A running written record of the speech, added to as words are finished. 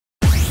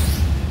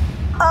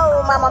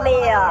Oh, mamma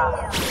mia.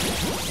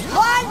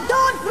 1,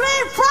 2,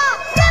 3, 4.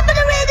 Give me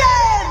the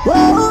rhythm.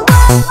 Whoa,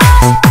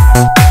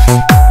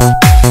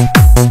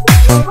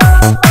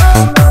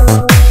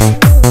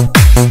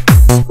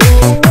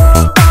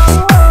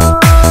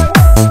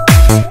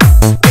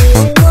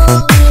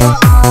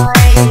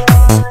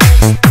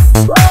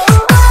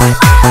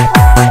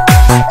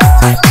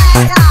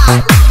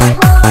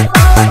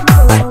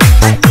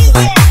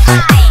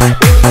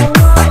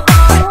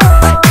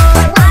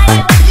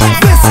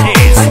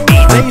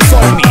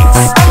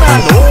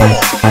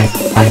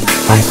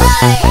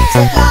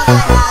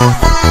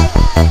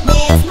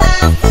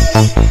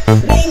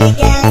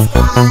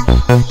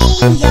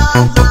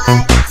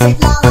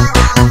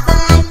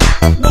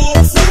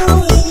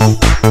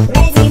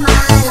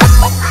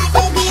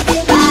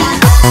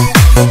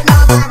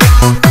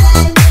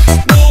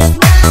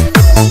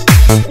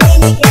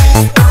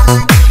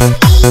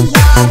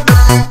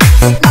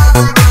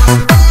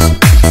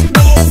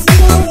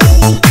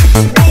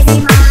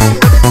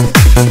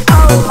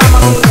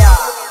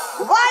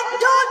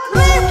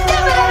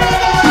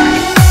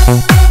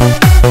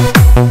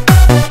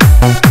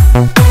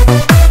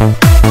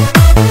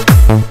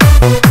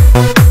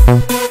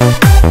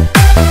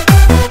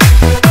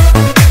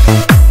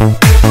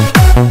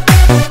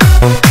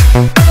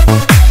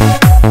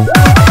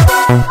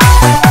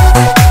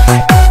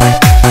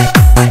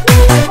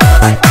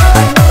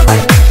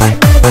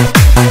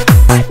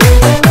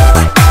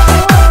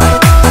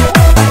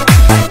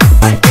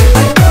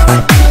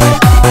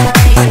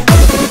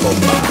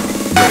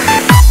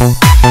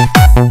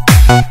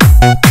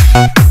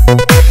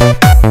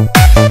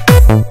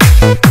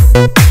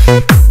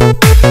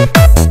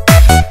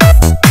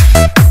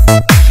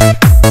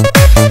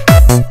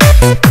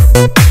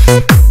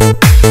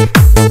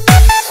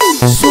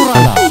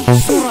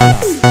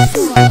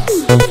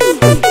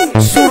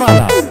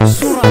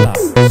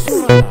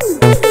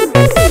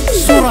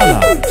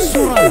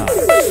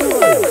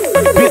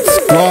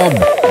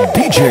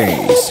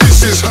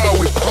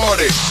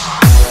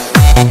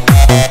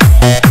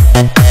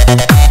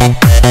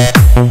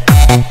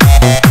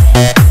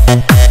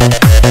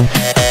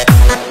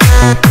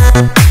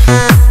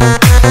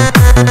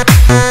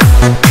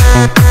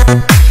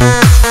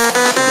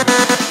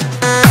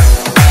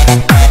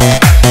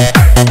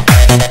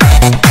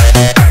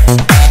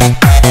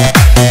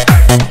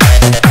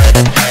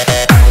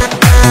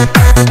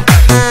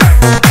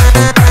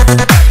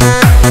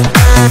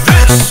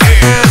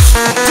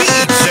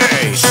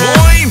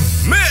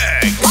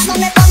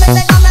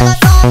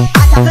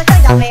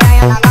 Come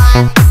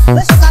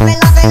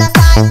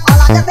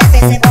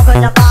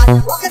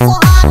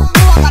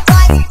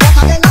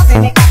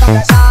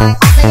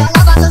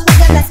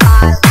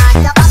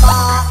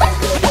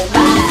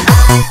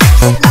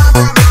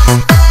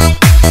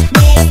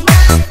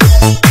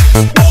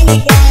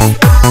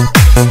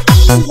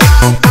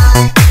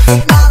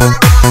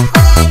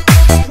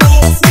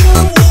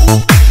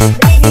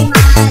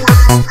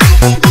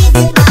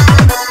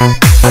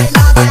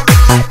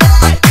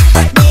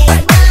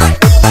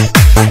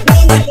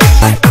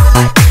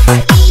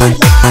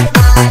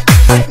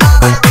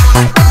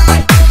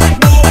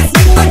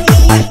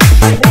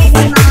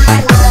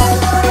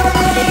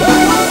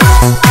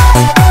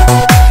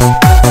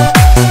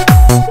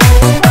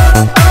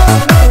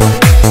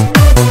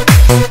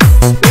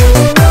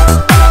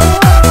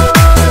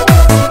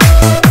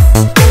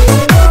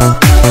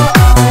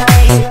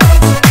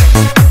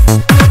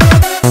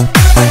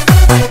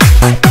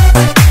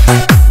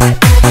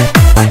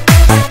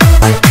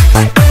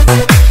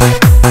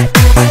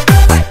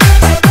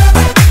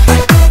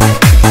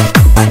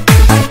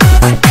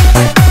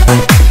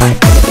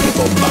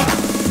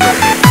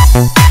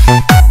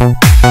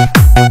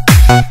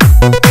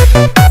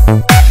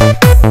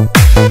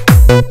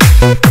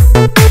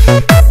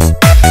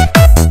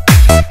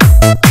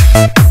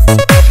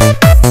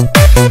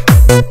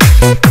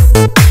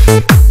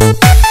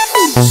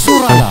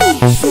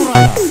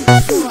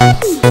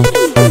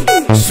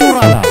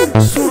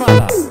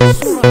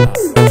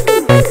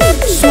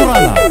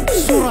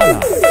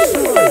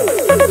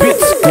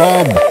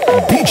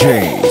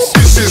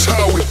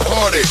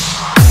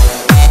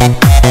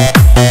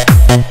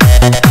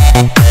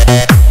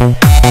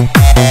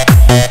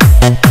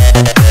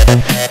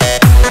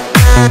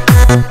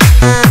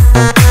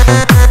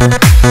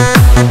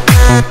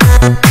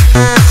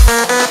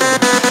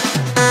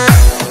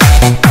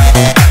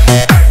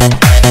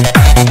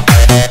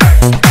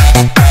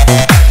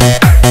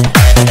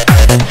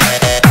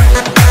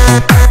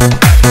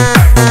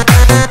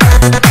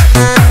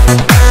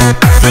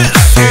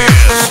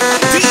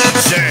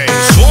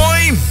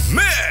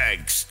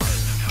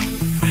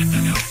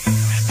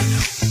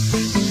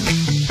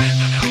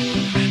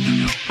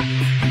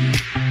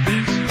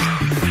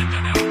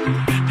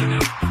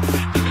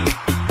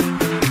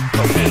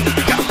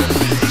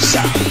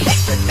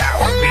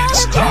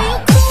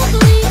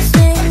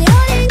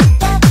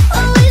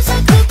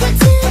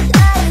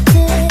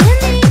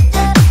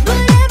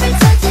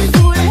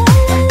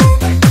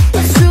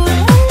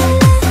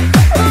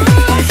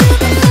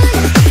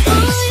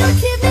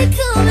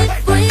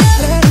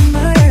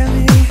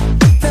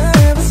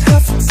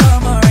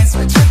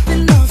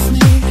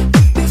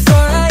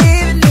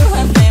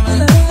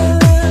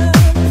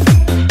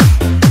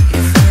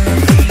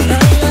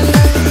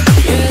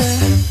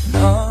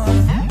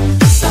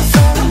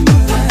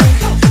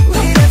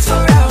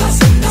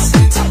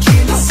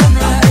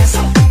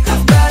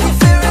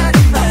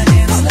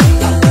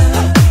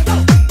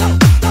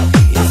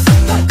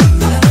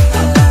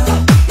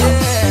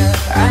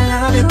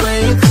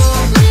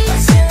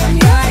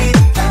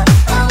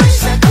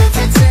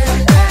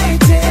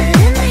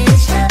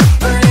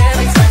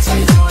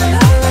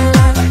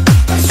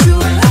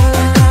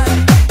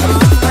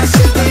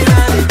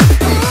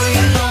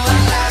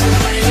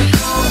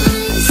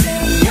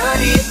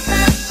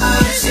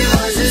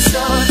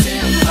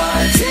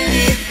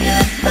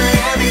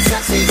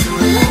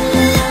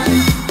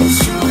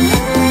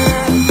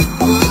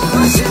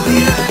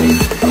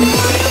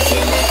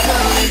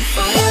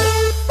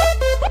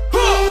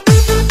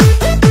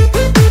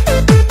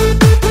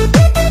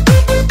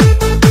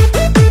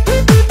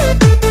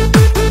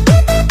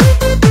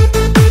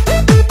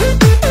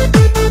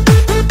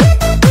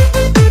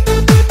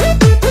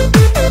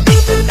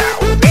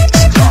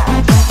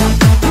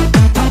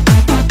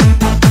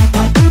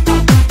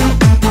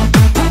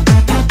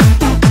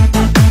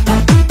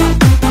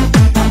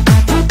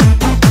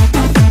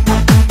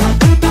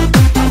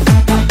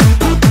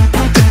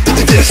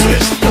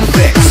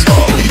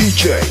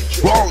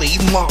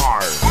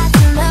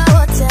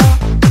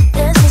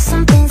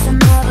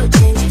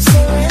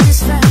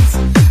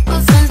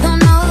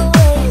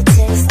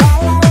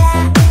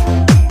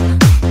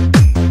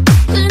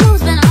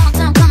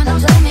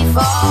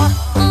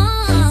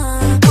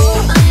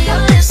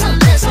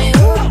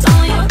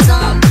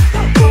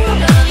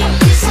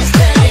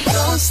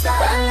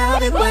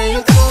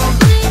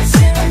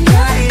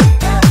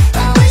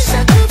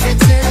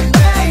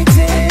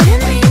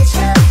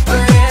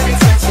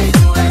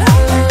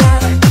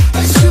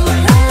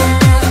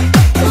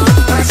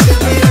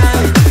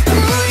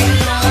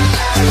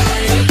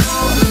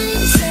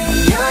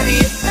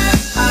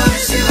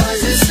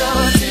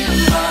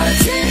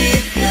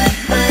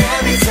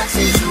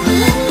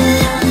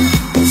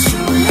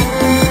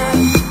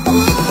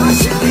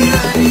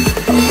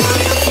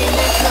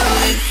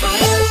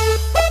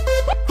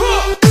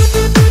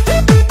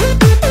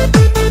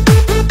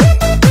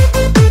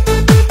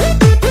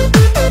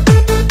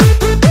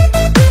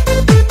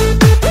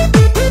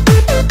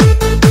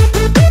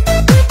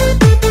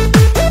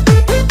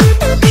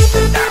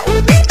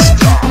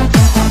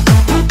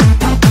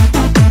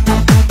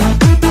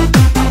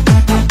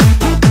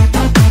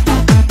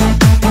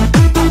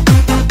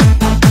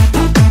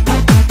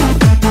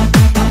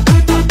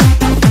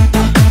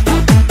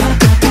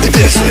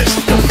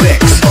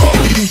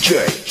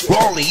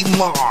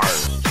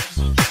Mars.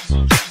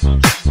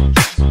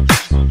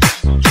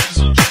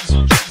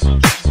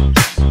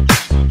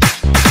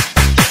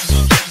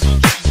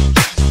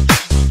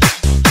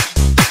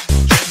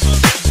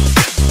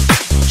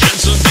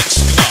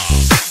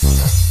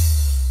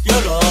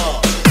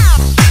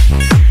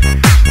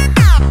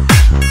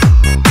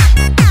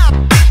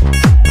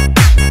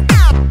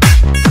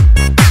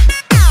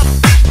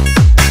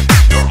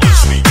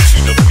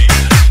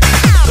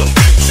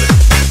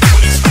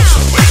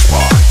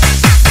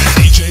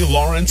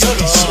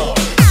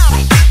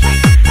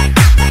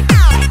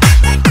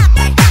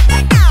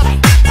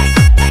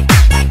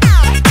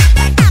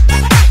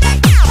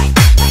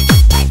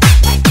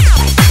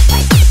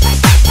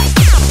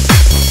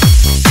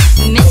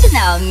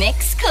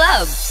 Mix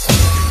Club.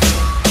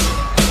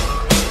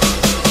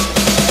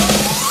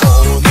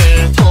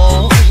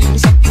 오늘도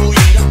자꾸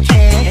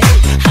이렇게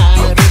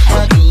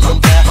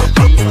하루하루가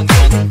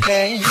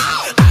흘러가는데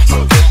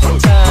아직도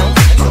혼자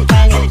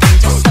방에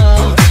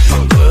앉아서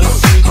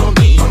무슨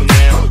고민에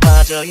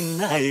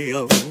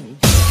빠져있나요?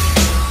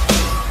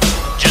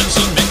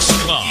 Jensen Mix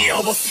Club.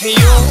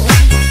 여보세요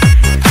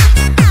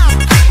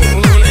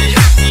오늘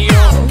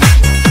여보세요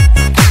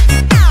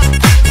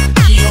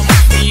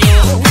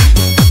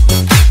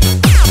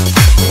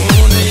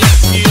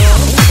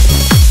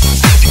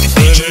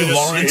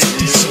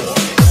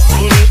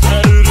오늘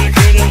하루를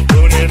그냥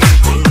보내는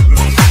분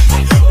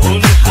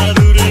오늘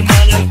하루를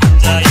마냥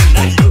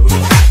혼자있나요?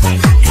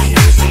 이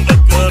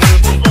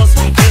생각걸음은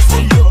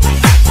어색해서요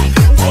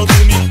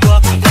어둠이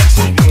꽉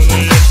닫힌 문을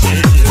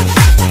여세요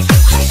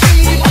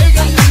하늘이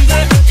밝았는데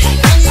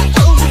태양이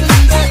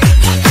떠오르는데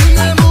눈에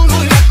문을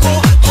닫고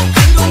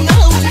밖으로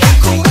나오지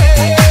않고 왜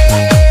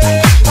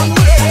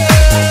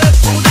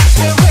도대체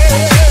왜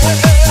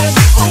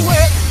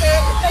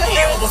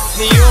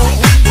여보세요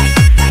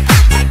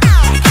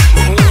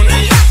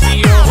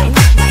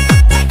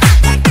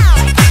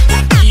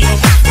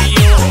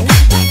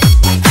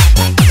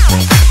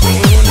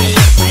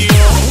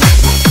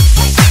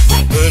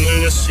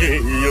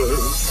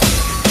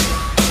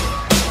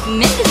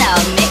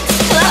Midnight Mix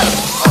Club.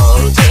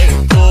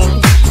 어제도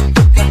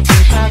똑같은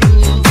하루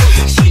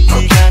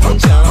시간은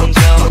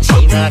점점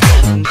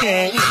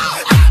지나가는데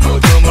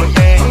아무도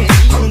몰래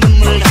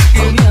눈물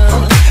닦으며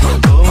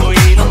보일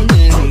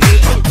없는 그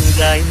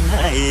누가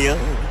있나요?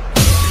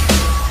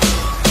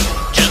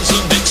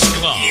 Jensen Mix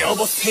Club.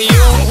 여보세요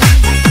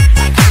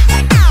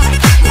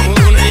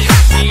오늘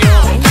여보세요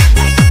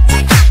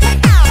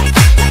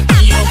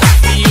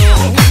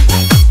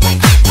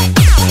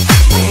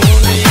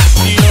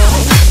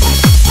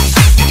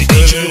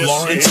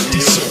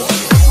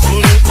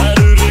오늘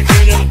하루를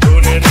그냥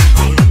보내는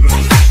분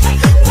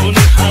오늘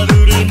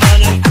하루를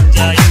마냥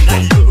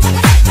앉아있나요?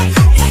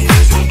 이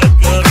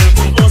생각걸음은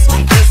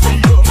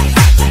어색해서요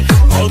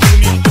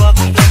어둠이 꽉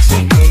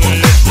닫힌 문을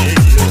여세요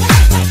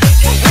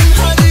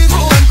행하지도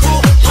않고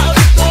하루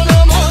또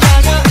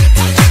넘어가가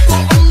자꾸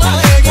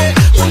엄마에게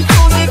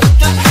용돈을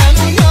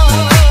부탁하느냐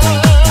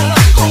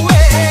왜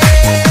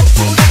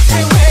도대체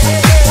왜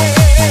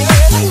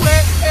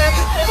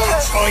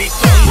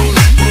서있던 문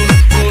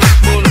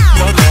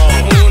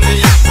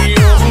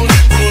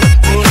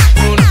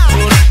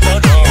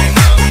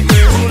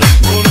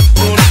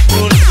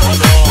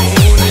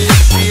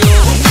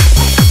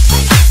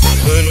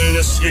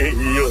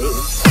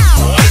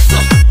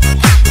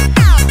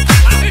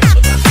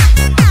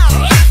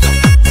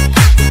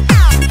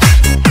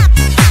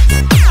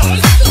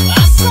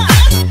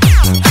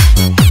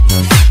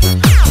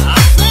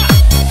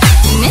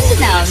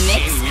Midnight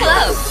Mix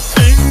Club.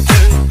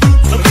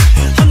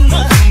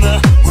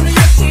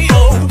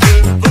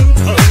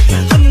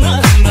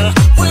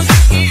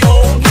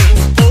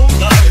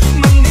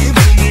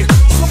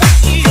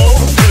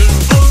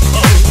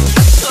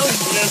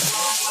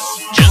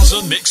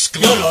 Jensen Mix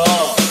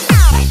Club.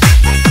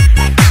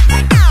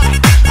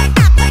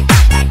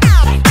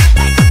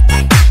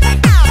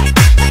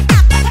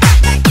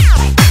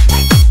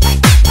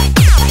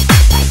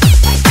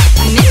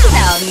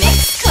 Midnight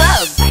Mix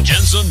Club.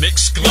 Jensen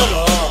Mix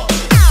Club.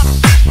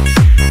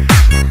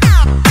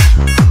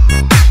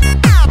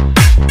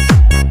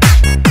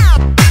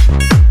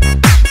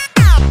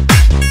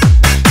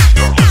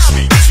 You're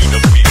listening to the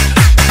beat,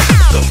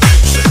 the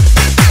music,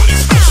 with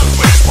exclusive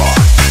mix by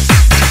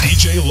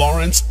DJ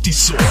Lawrence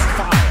Diesel.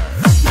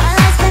 My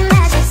life's been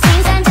magic,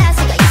 seems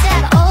fantastic. I used to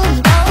have all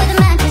the ball with a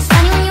mattress.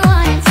 Funny when you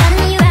want it,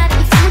 suddenly you have it.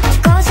 You find that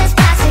your goals just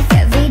plastic.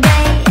 Every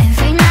day,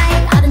 every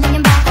night, I've been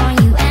thinking back on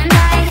you and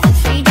I.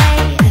 Every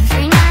day,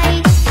 every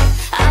night,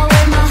 I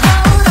work my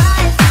whole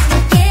life just to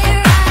get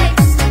right,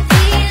 just to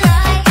be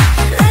like.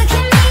 Look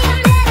at me,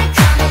 I'm never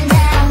coming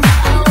down.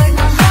 I work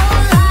my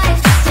whole life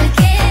just to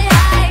get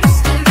high,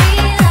 just to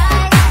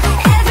realize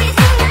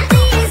everything I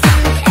need is on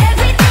the,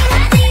 everything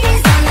I need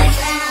is on the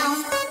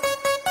ground.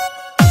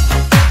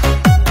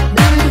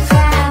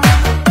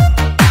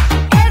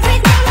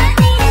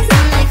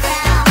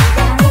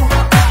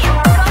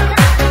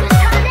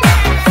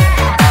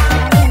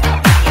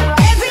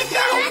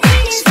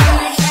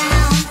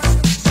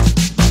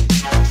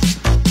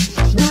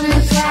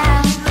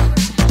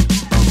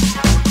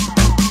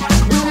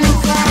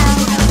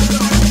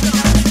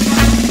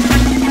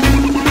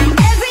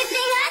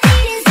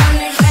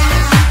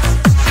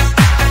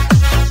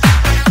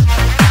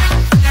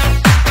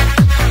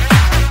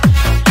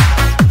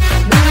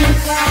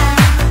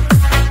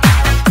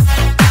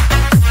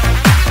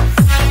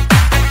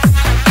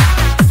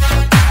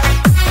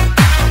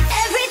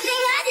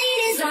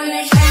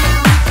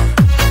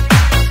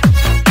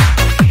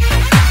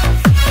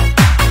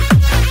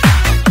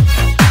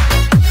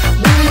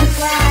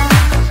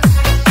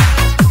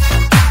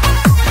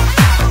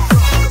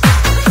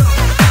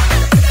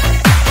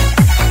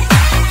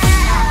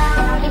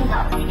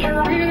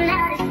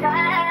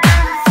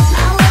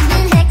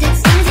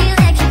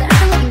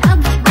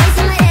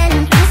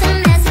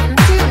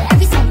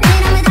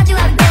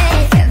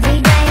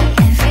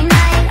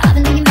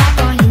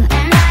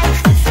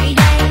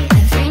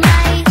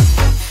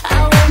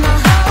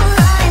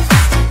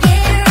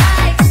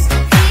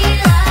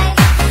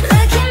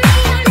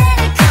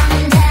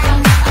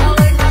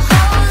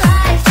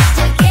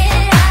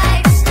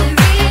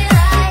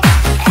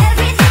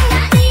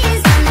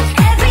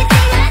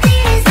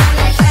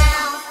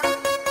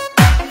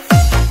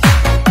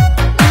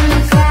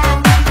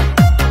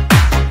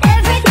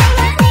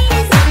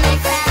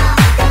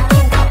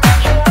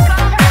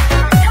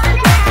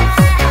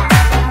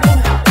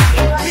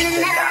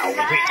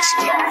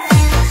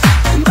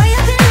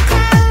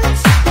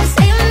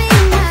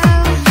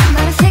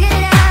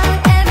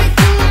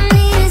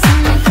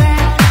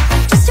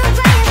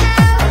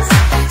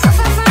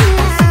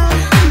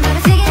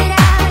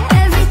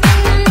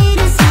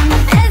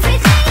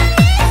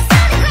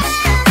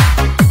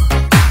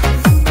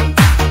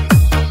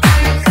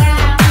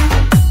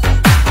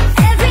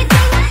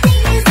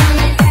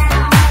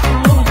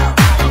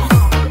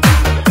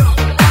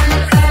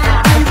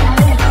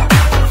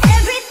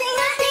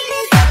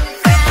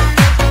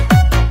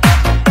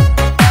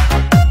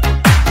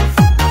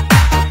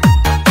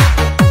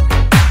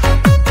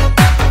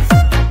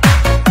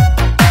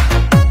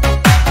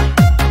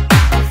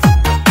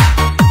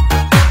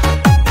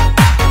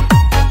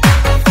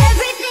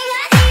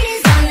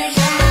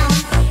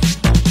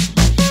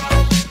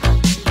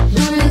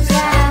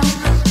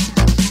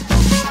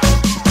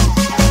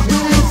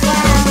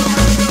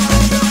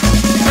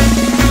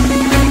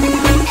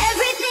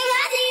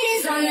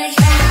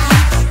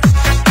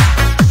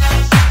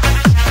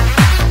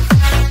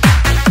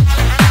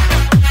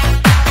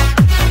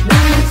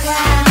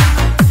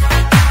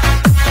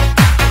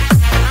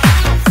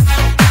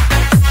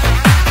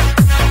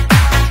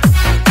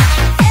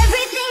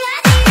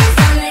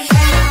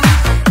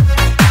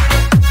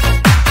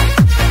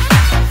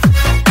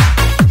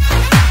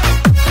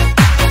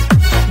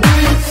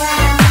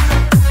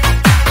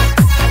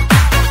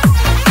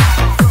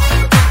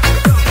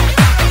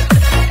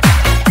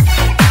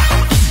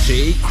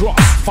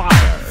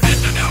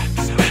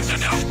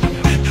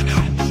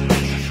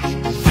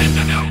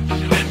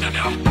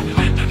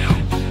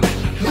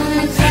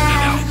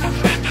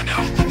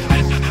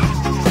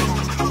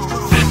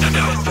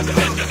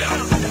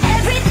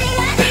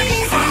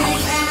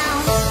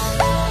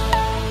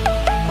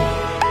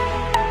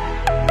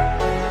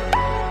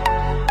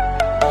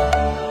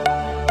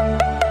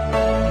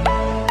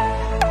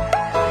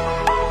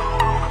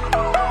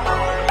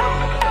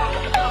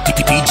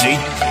 DJ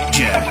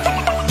Jack.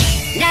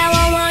 Now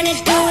I wanna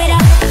do it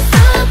up,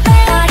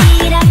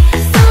 party it up,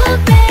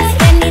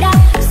 spend it up,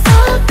 so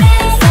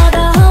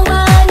the whole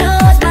world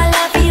knows my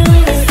love for you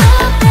is so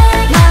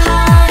big. My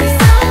heart is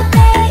so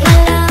big, my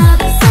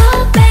love is so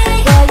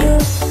big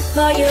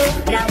for you.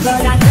 Now for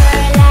a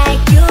girl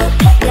like you,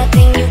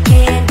 nothing you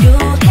can do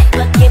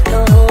but give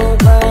the whole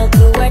world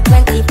to her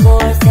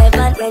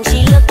 24/7. When she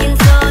looking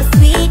so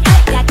sweet,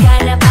 that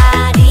kind of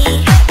body,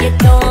 you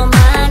don't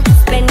mind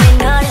spending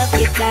all of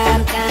your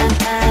time.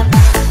 And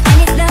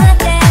it's not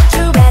that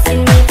you're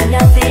asking me for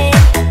nothing.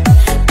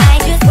 I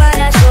just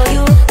wanna show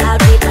you how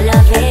deep I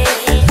love it.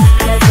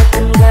 'Cause with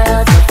them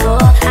girls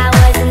before, I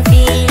wasn't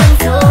feeling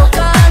so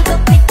gone, but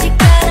with you,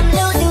 girl, I'm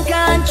losing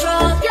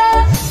control.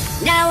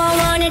 Now I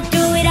wanna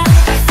do it up,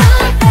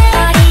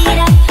 party it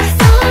up,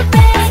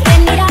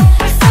 spend it up,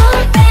 so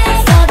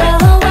the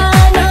whole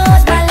world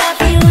knows my love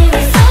for you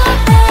is so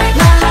big.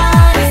 My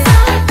heart is so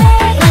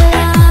big, my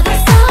love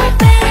is so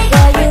big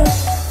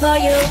for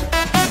you.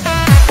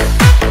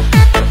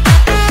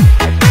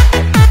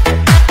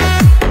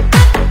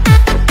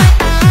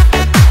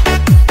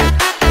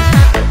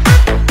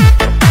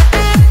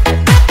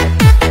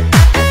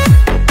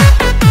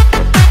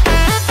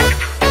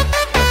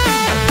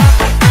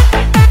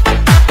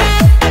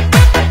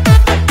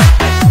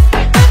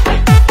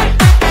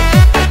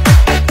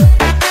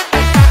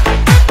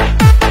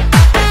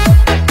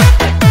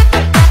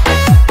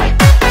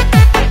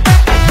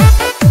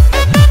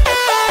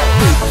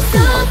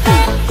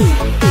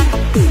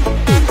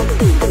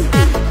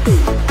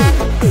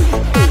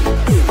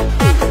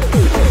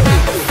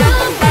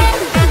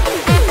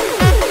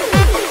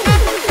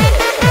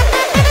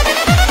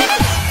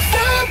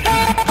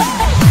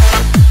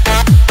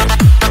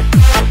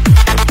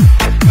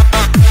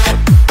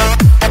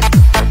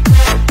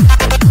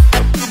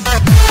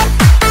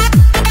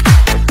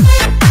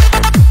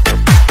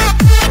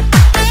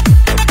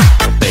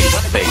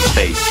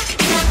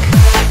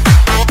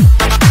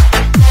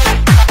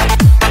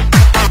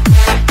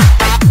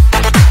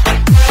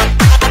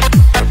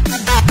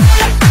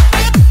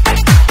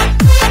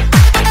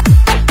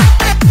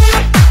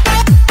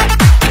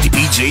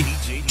 DJ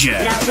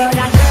Jack. Now for a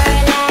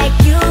girl like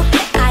you,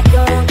 I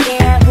don't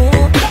care who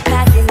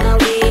passes my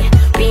way,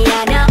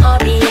 Rihanna or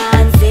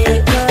Beyonce.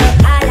 Girl,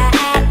 holla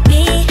at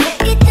me,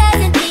 it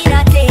doesn't mean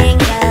a thing,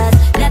 'cause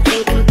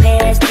nothing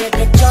compares to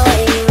the joy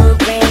you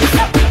bring.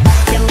 So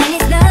when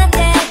it's not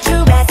that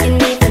you're asking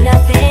me for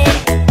nothing,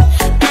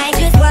 I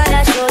just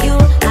wanna show you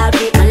how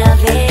deep I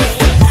love it.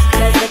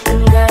 'Cause with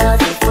them girls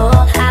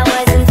before, I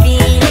wasn't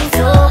feeling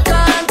so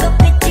gone, but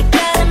with you,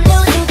 girl, I'm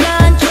losing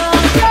control.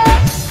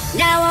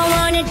 Now I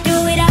wanna do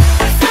it up,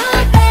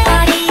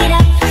 party it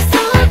up,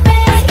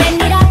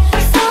 spend it up,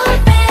 so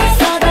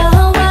the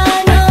whole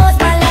world knows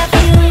my love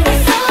for you is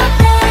so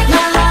big.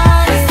 My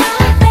heart is so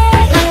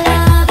big, my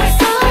love is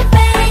so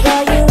big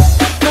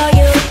for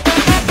you.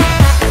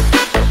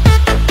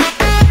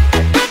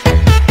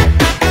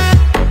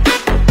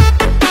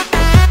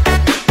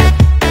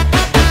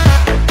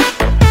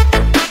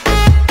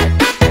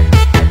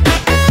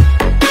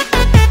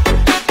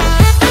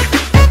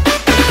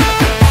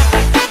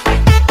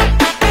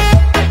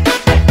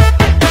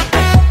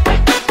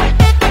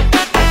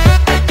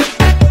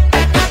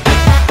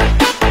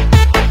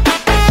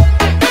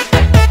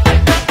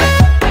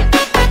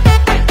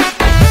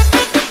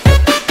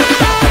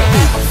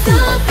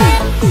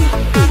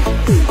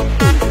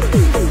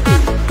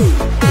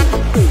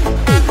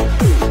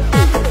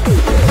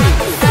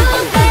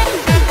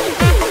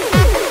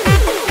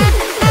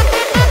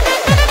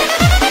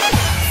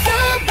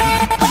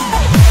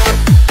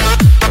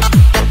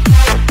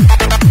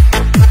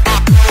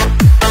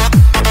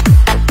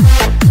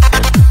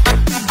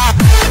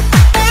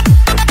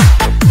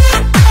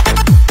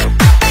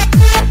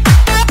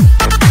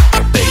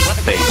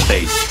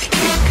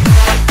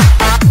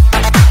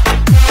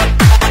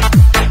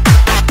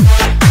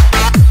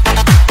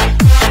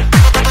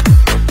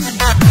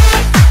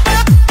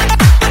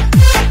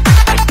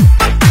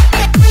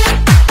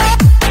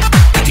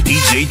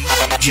 DJ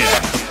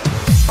Jack.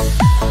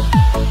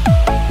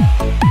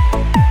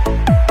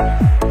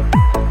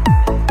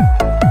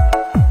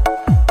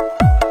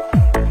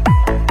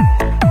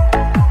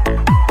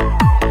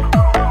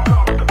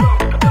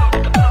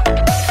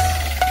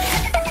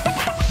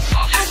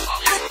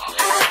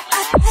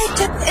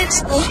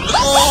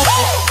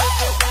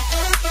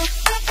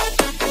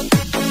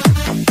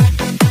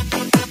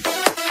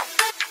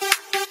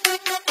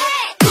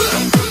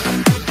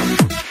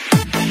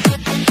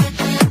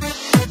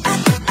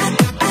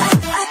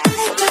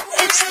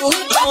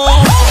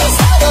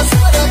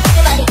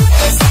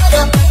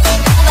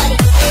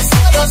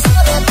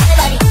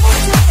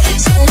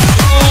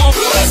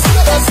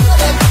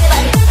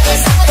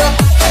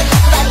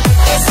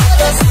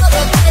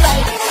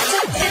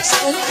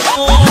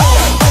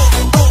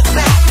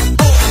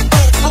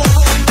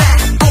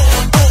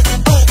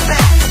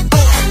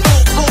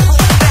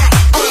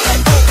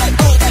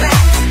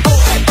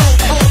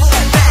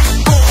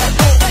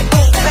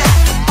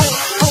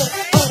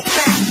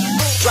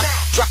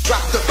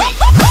 Drop the beat.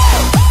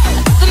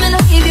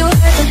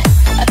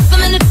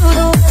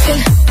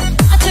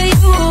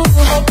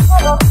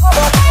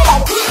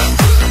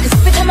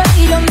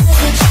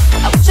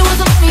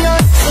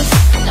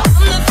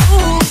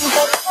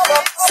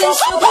 Since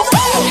you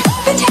began,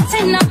 been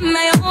dancing on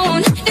my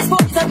own. These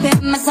boys up in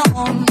my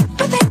zone,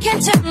 but they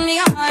can't turn me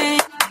on.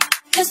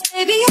 Cause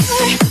baby, you're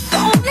the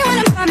only one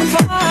I'm coming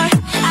for.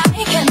 I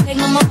can't take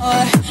no more,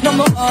 no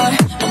more,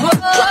 no more.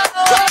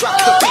 Drop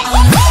the beat.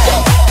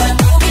 I'm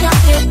moving on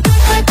it,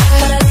 but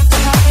I like to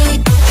hurry.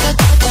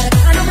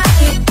 I know my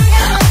feet,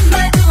 yeah, on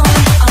my own.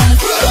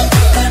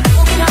 But I'm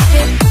moving on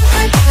it, but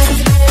I like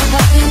to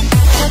hurry.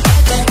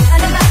 I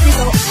know my feet,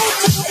 so I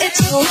do it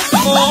too.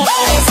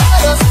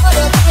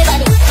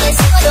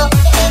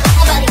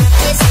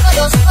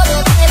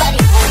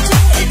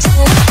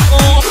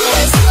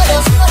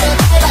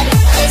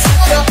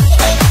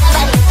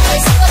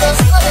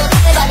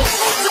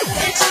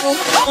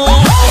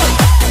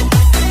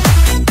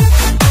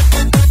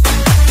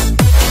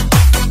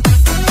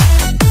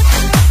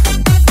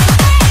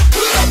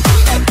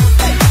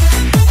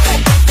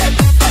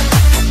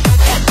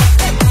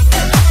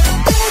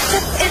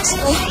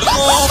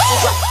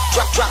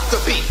 Drop the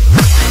beat.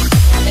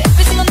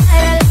 Every single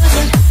night I lose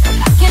it.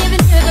 I can't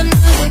even hear the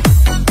music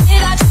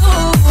without you.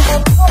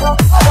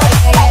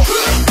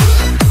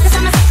 Cause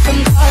I'm a from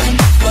calling,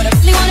 but I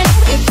really wanna do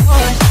it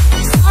for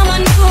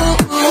someone new.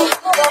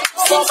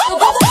 Since you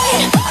began,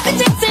 I've been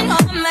dancing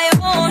on my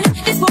own.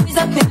 These boys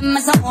up in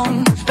my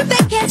zone, but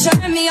they can't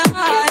turn me on.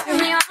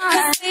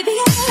 Cause baby,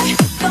 you're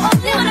the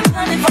only one I'm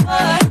coming for.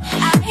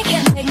 I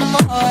can't take no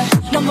more,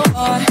 no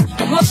more,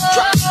 no more.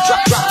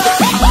 Drop the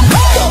beat.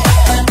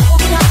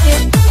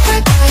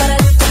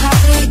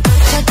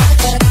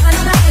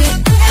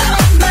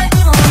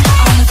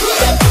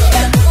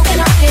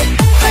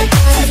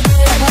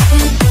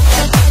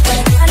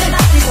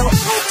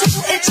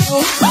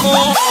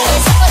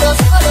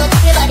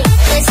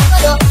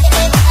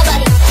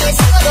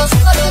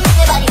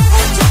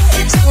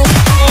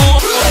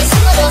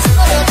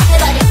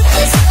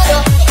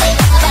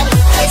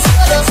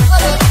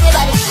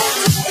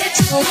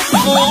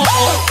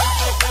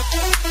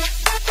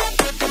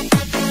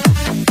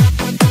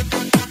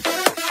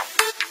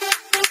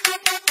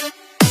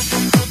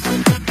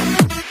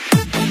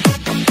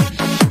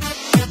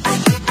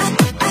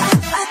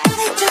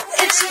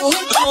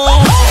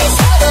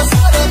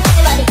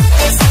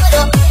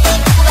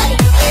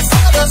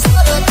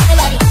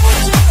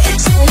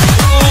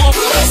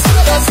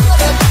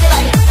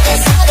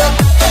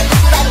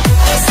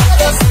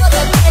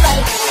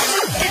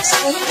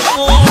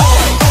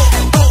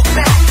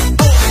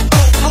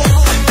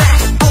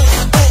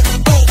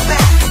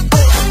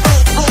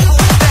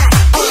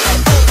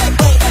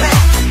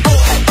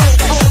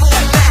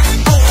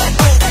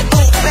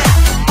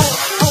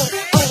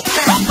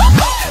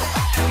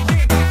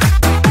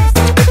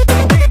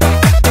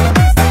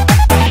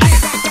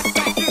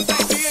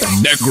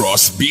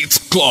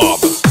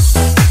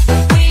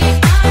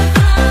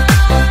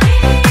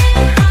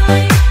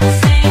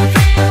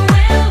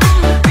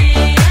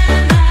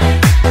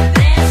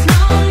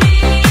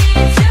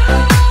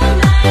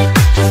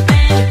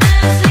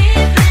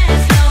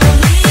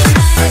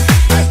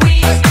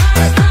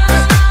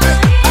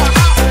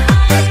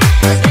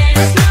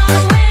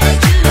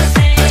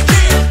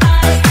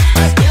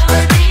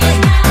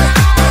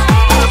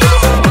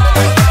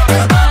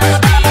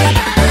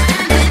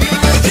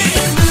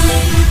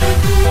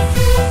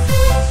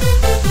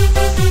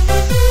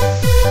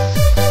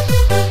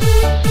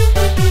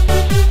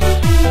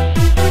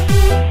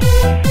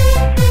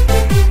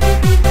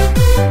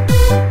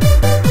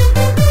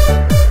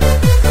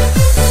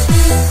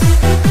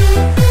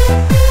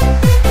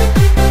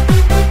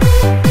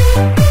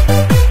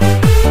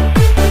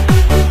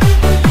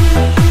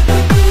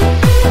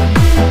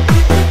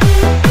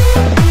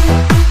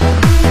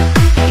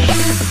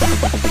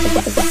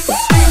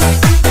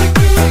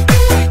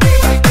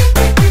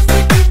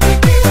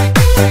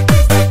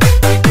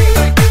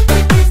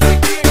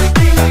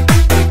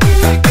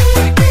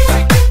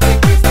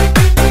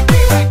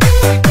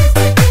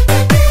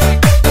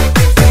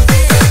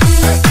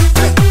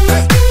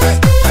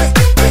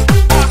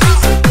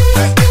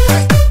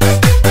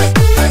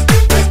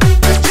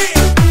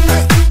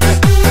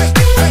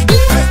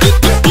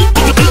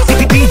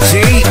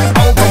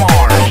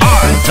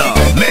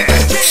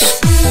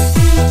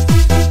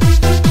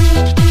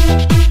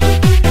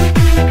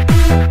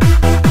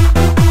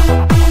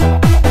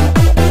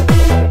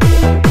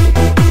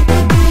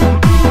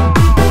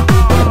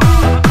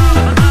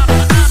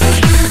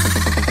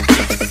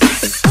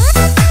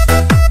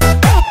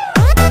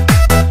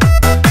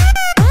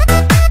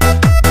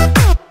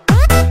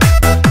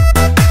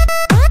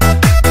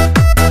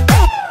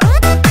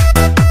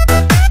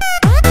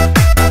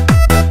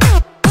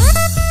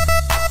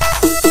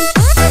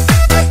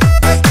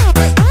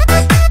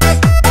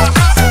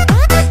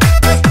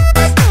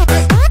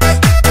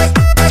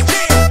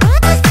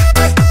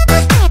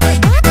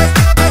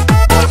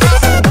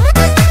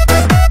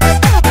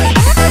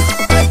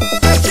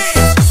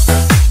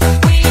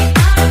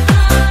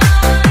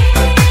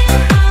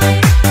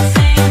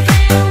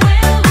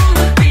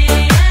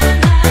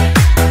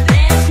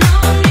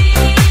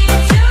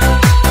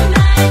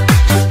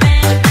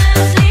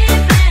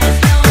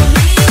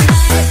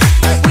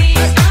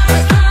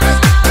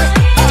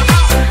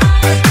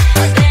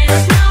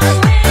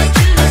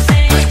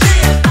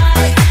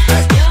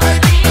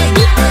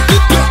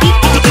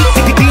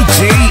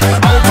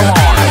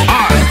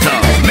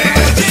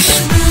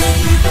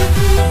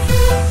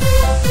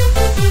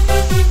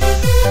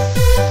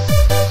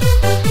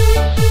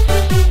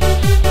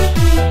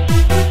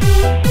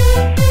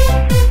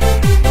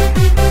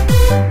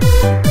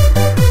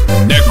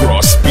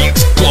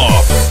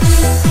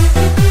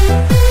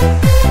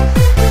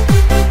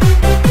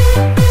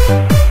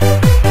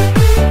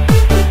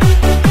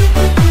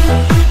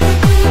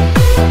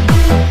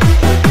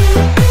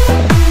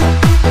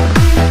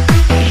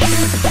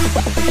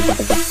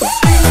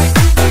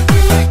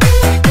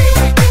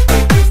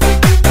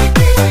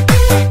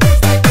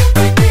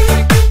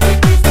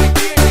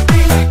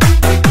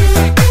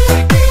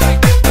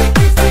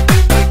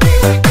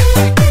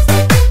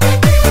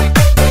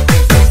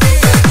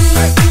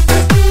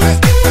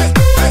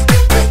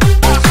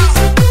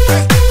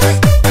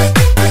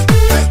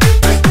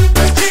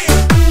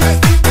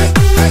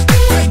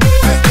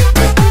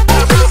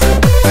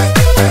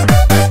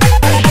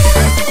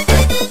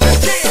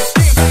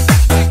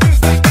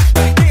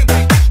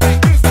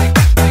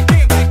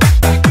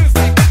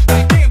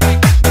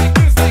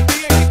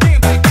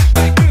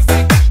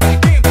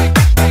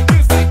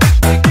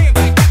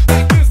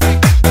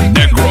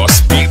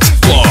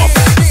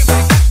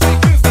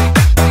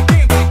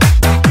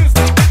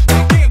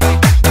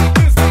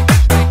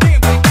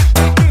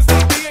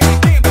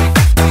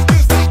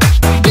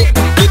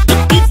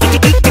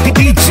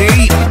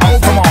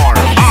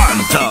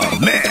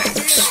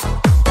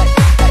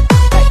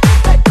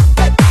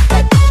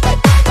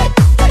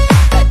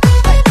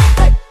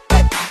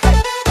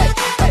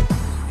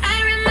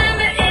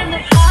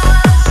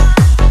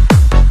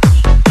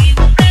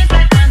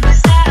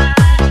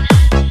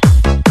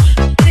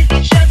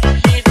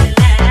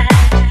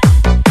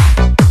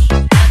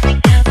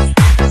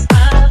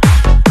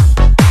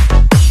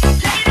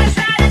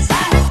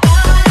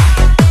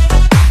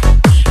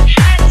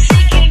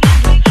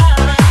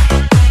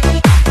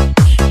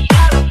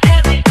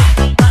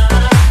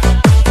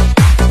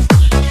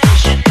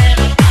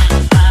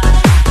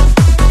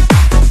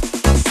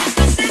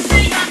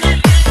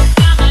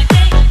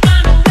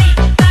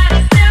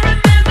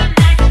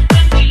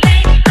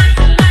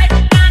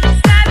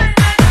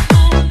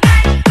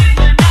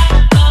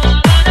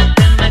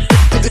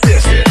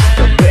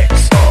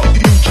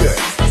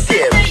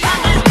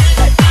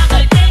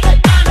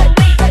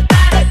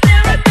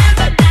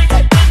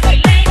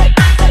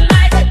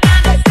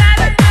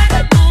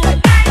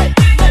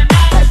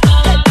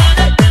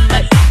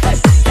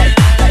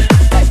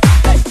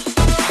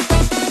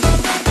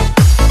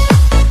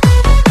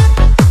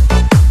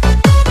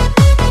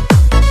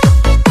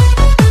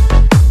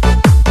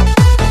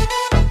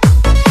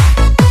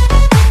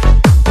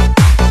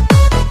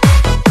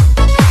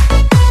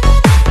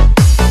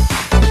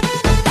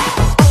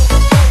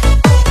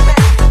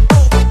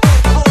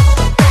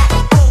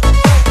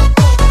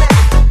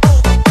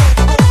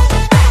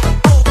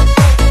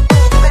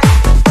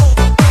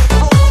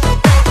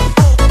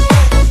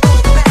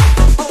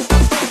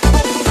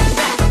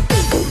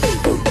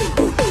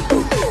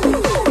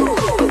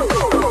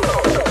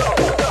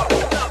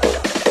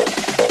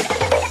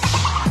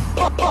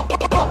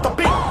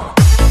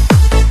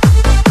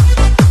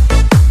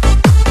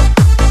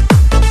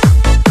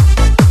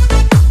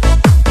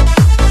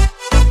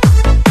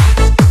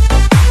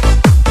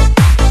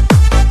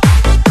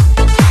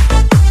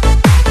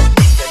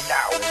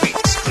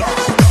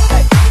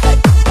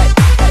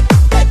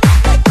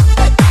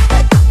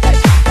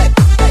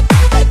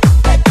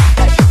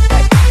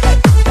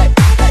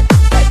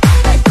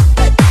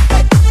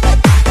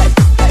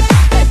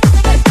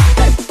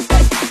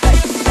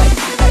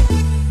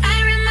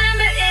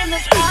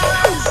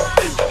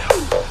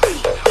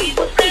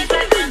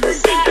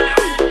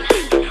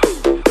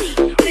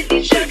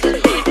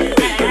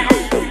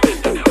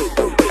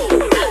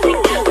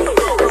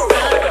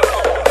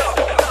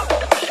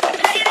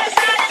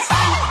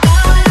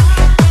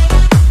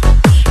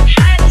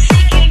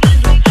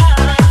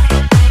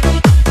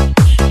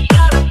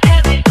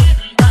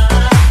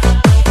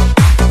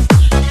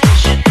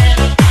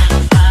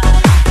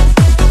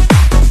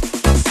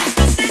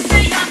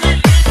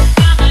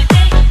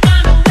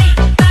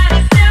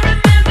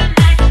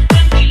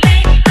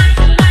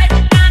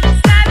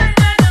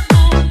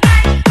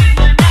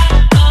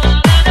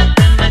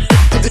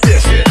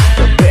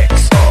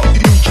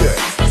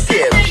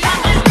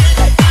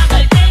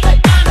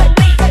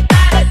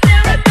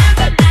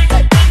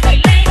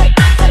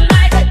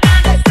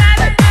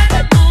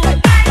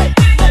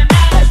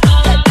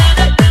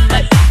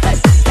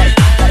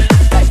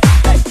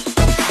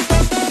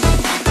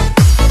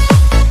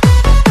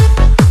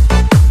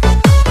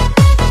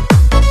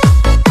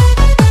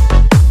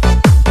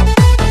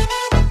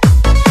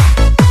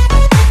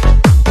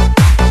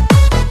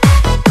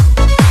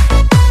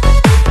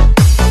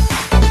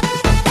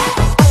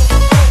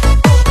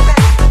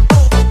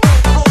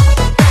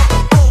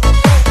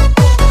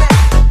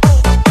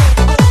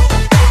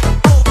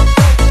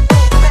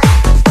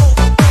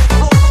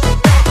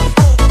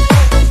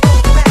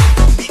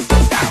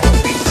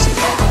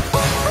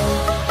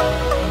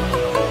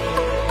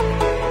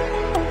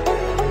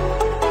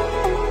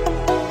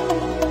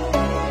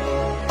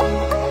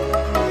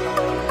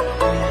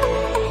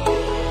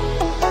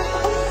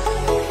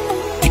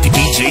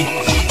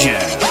 easy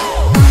jam.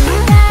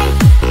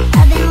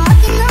 I've been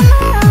walking on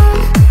my own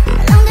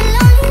along the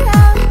lonely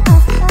road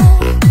of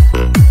hope.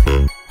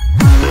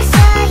 On my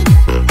side,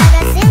 I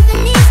got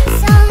symphonies and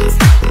songs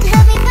to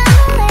help me find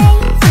my way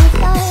to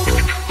flow.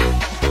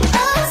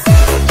 Oh,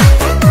 sing in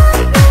the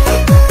morning,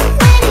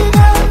 where to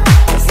go?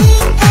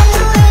 Sing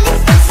hello world, it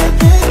feels so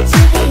good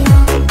to be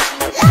home.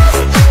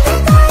 Lost in the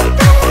dark,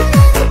 but I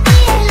learned to be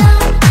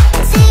alone.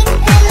 Sing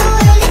hello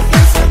world, it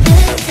feels so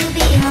good to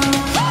be home.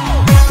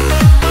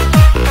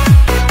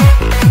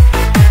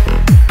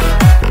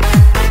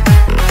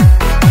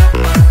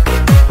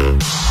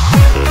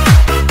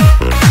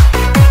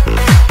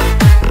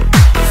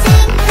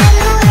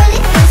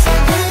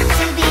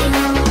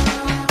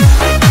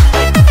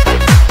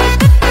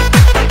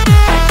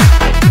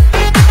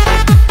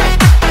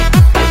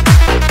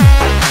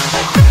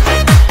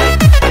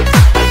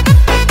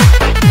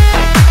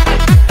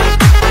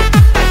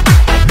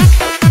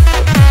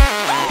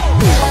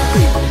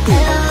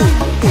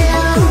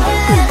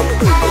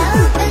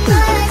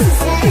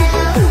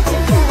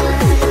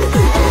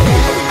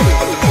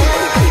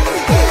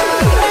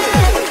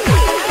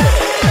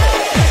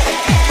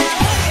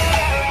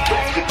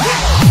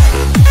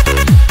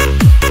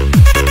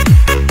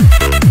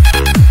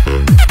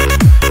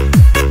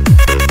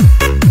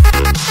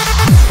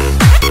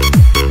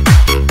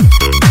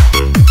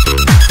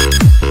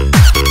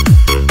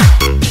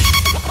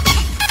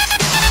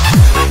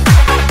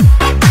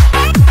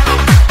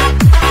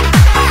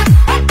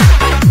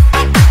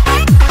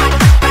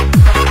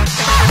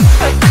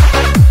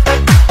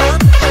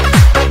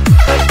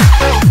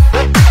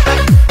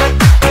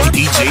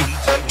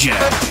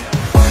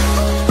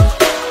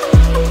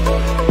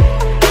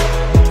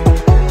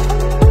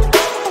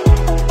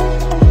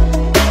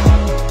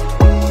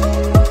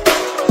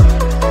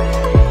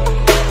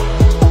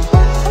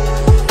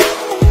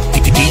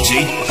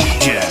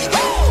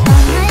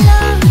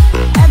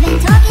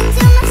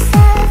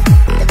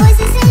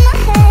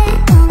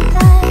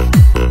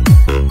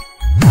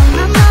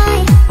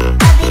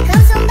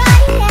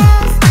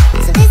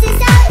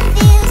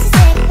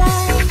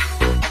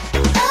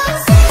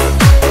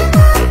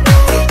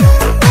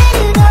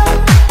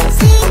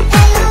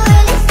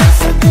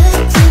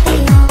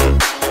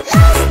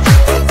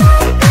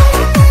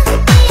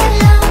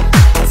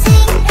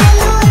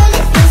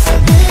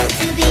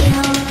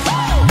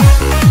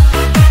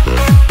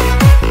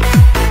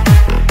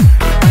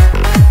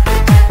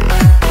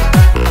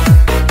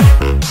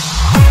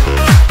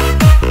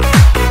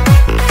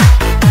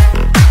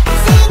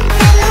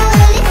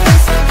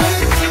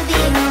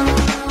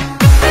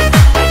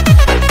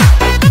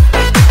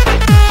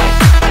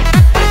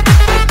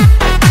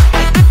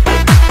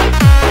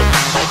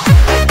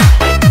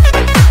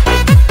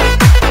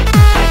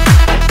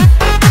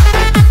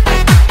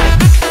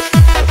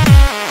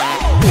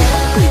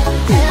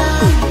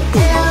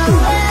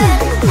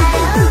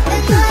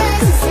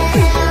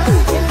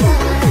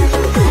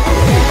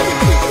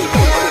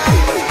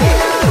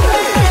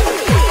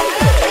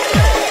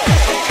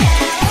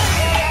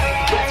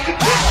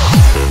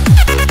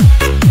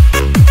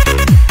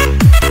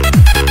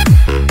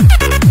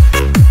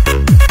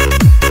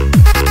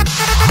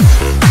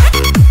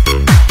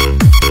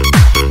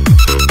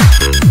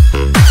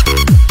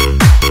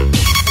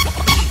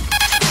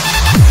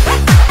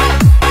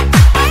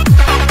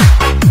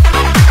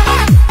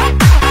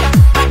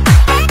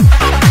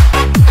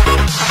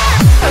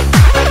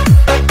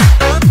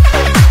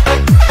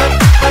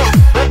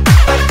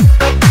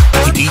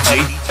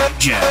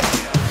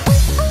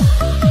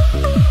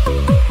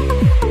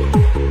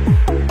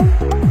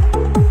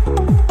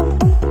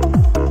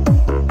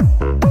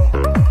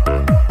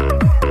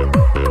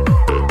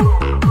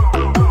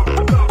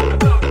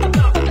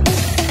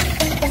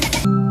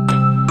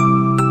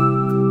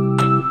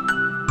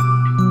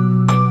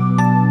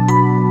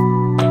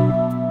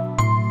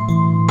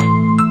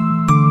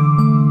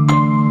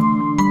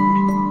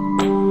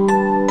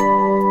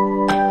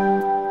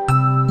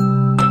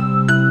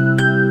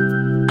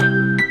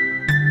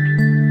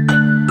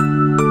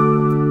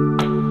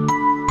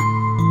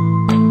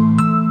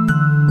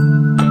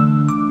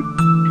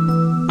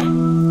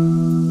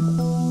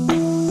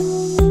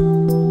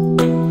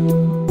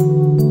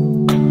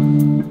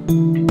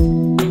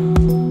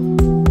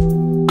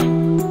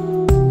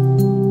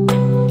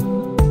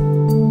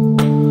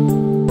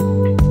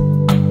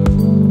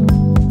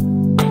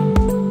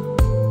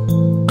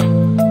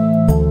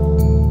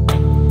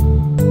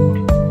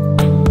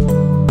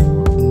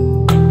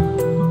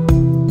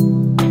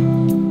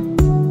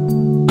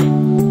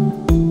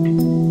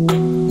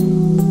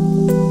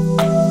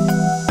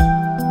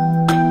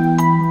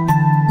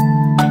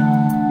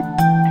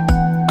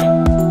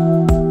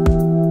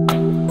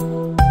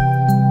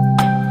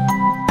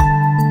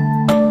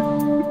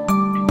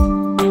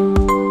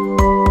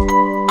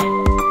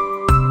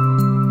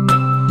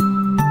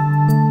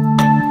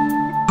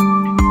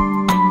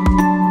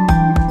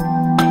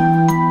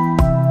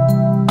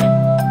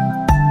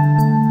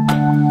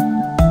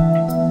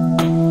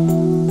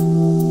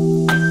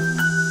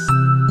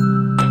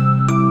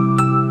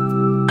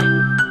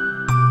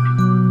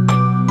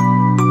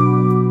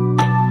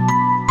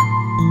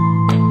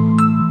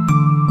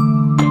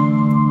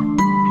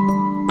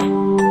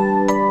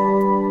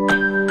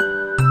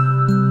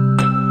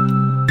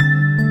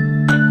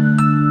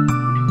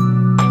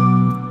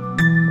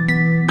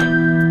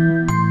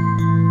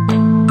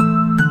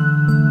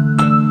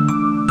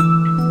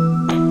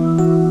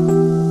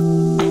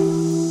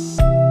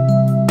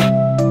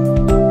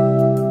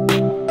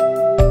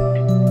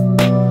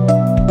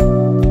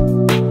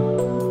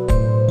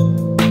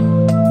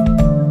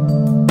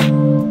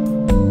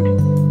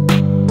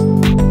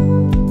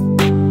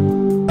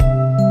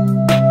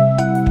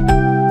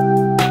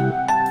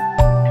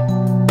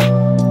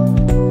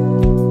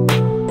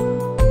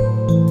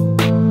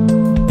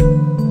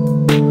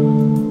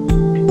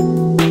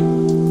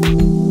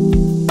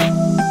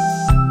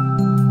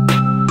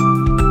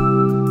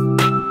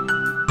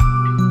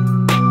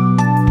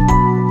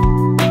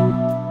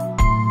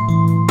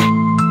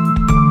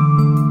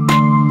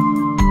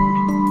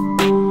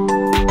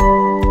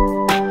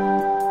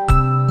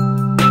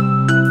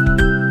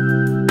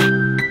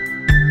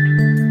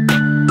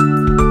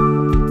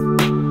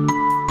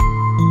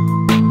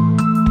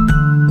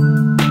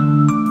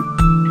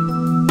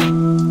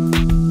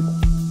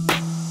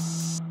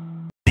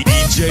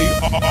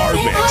 R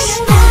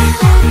Mix.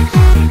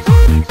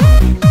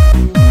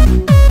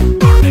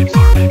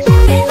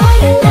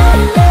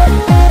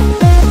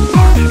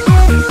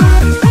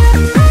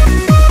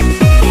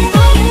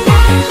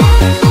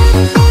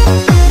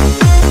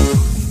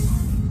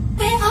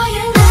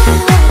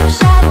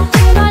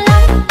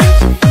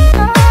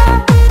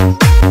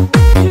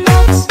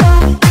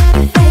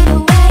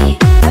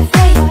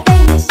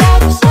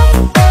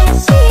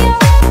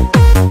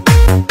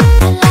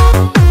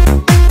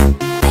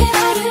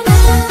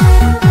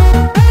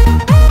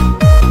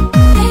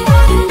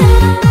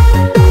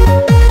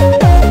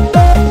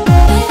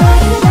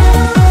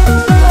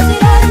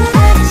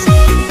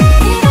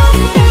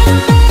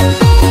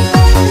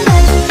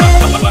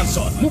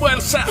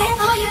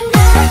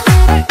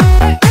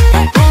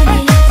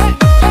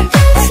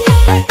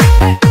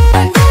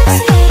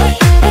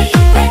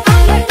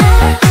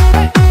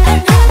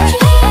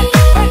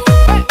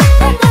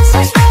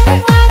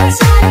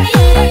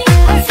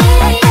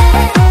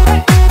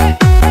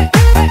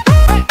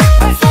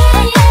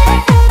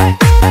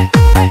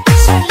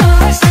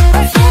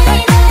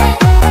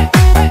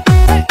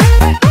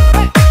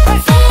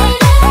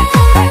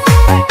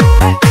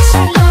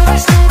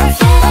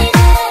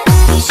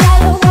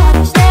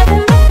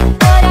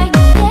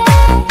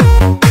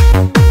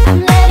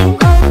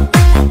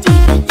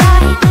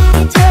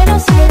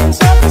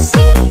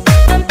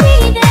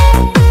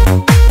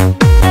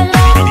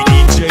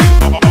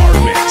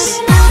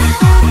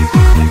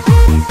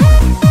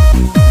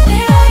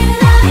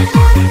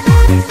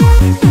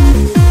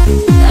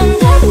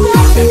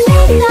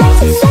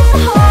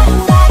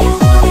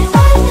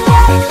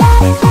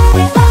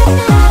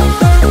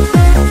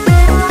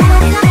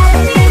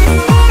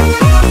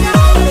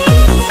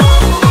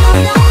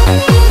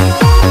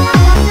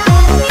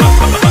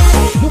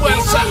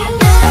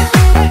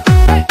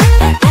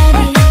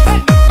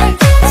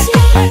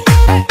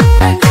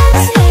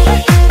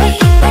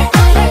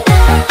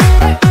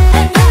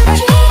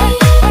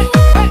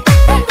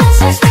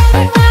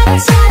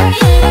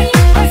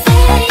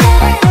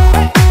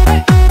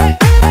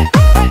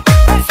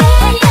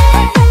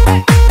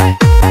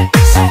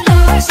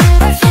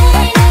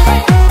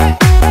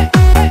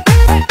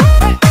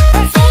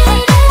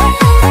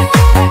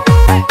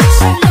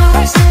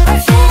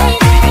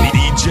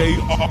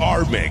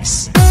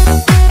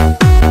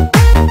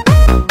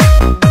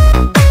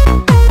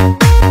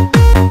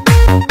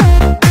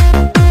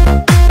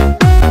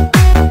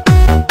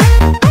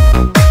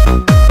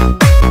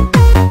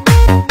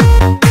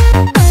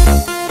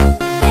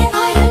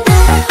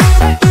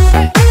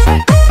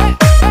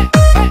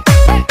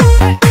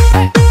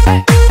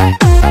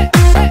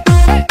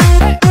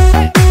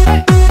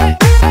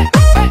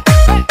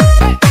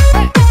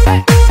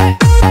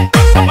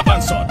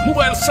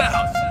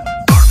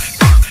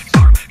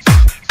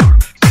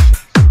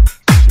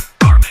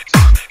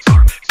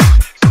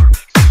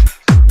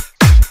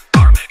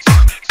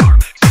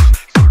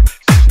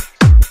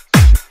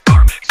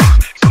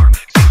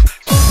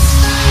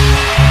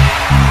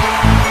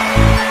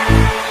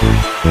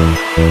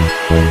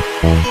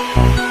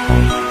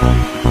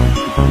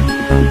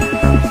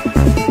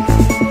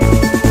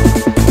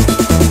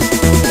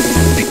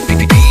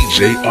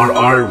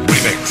 JRR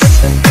Remix.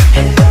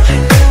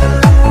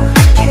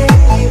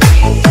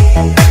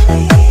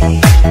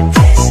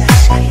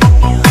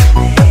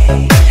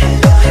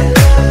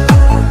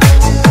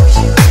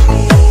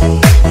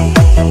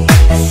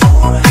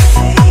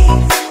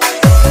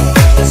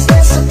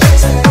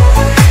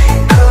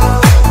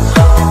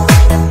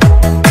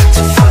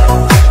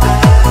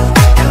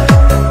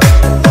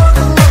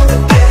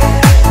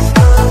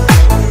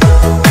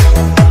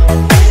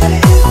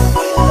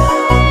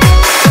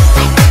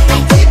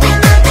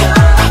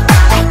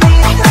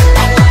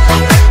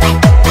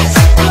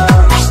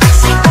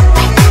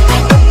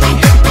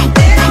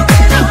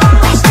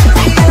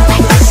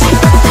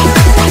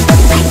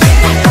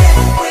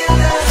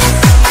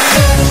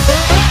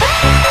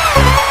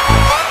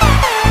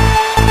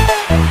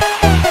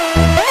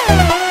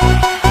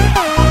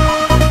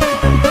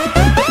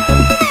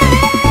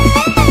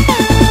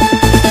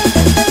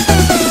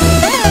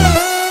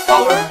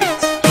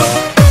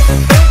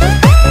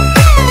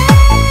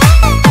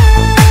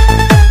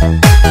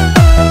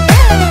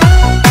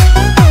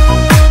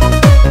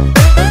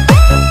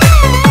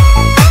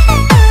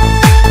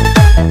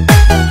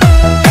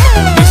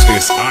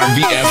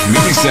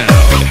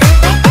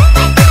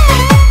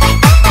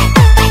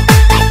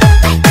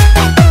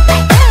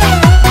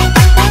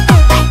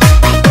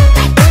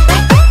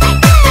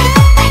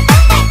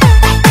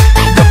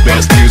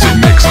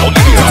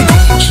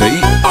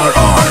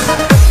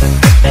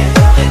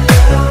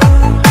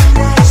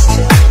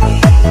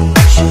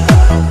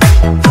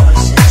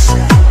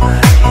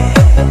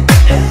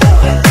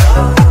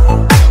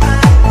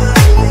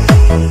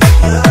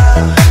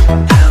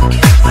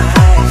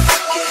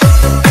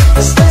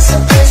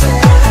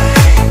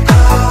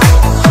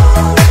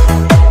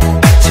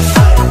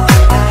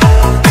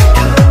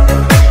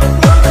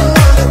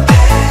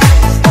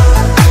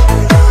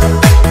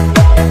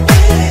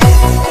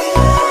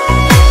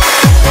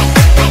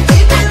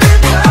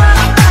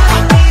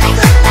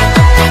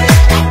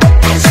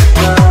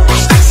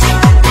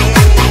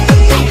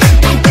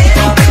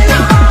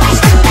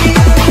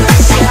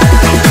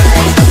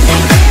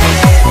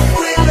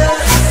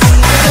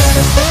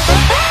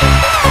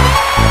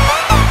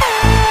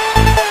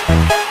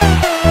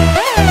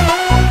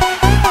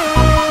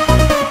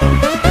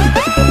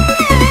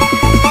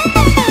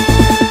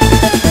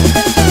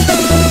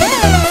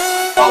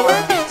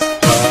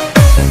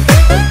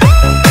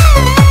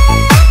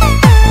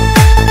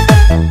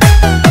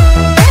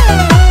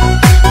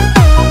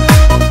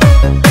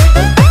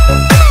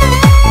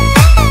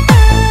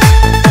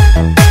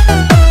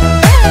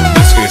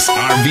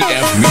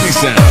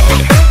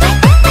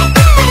 loud.